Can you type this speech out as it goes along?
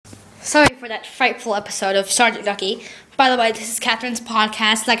Sorry for that frightful episode of Sergeant Ducky. By the way, this is Catherine's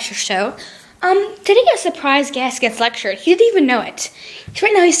podcast lecture show. Today a surprise guest gets lectured. He didn't even know it.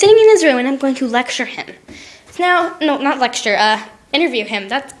 Right now he's sitting in his room and I'm going to lecture him. Now, no, not lecture, interview him.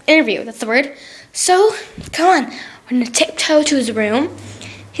 That's the word. So, come on. We're going to tiptoe to his room.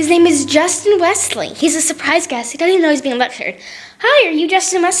 His name is Justin Wesley. He's a surprise guest. He doesn't even know he's being lectured. Hi, are you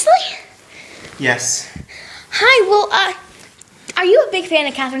Justin Wesley? Yes. Hi, well, are you a big fan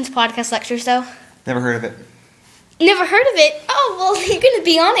of Catherine's podcast lectures, though? Never heard of it. Never heard of it? Oh, well, you're going to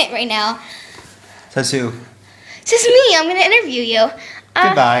be on it right now. Says who? Says me. I'm going to interview you.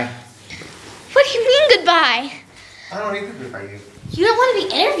 Goodbye. What do you mean, goodbye? I don't need to goodbye you. You don't want to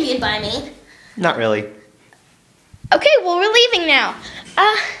be interviewed by me. Not really. Okay, well, we're leaving now.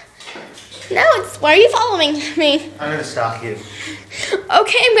 No, why are you following me? I'm going to stalk you.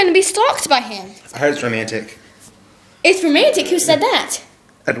 Okay, I'm going to be stalked by him. I heard it's romantic. It's romantic. Who said that?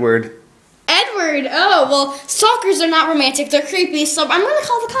 Edward. Edward. Oh, well, stalkers are not romantic. They're creepy, so I'm going to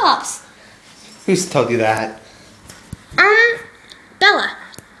call the cops. Who's told you that? Bella.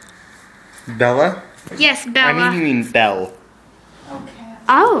 Bella? Yes, Bella. I mean, you mean Belle. Okay.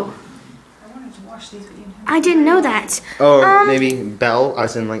 Oh, I wanted to watch these, but you didn't have I didn't know that. Or maybe Belle,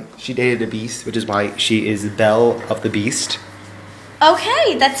 as in, like, she dated a beast, which is why she is Belle of the Beast.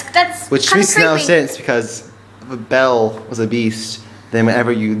 Okay, that's Which kinda makes no creepy. sense, because if Belle was a beast, then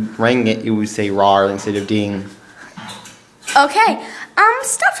whenever you rang it, you would say rar instead of ding. Okay,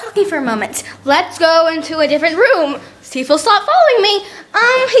 stop talking for a moment. Let's go into a different room. See if he'll stop following me.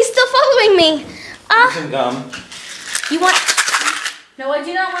 He's still following me. Some gum. You want... No, I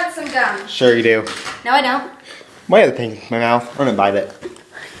do not want some gum. Sure you do. No, I don't. Why the thing in my mouth? I'm gonna bite it.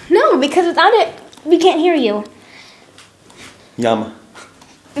 No, because without it, we can't hear you. Yum.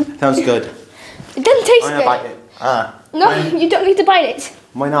 Sounds good. It doesn't taste I'm good. gonna bite it. No, you don't need to bite it.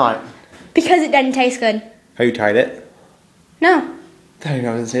 Why not? Because it doesn't taste good. Have you tried it? No, I don't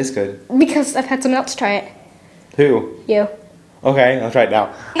know, it doesn't taste good. because I've had someone else try it. Who? You. Okay, I'll try it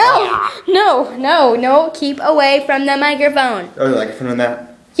now. No. Keep away from the microphone. Oh, you like it from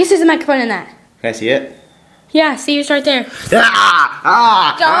that? Yes, there's a microphone in that. Can I see it? Yeah, see, it's right there.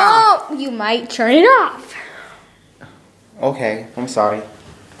 Ah! Don't! You might turn it off. Okay, I'm sorry.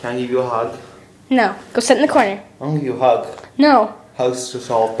 Can I give you a hug? No, go sit in the corner. I'll give you a hug. No. Hugs to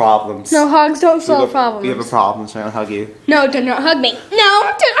solve problems. No, hugs don't solve problems. We have a problem, so I'll hug you. No, do not hug me. No, do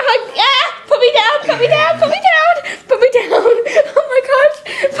not hug. Ah, put me down, put me down, put me down, put me down. Oh my gosh,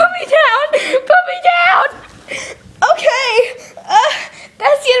 put me down, put me down. Okay,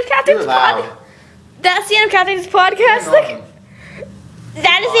 that's the end of Catherine's You're loud. podcast. That's the end of Catherine's podcast. Look,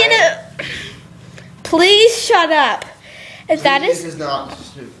 that is the end of. Please shut up. If that This is is not.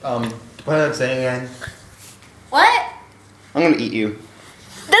 What am I saying again? what? I'm gonna eat you.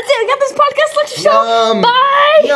 That's it. We got this podcast lecture show. Yum. Bye.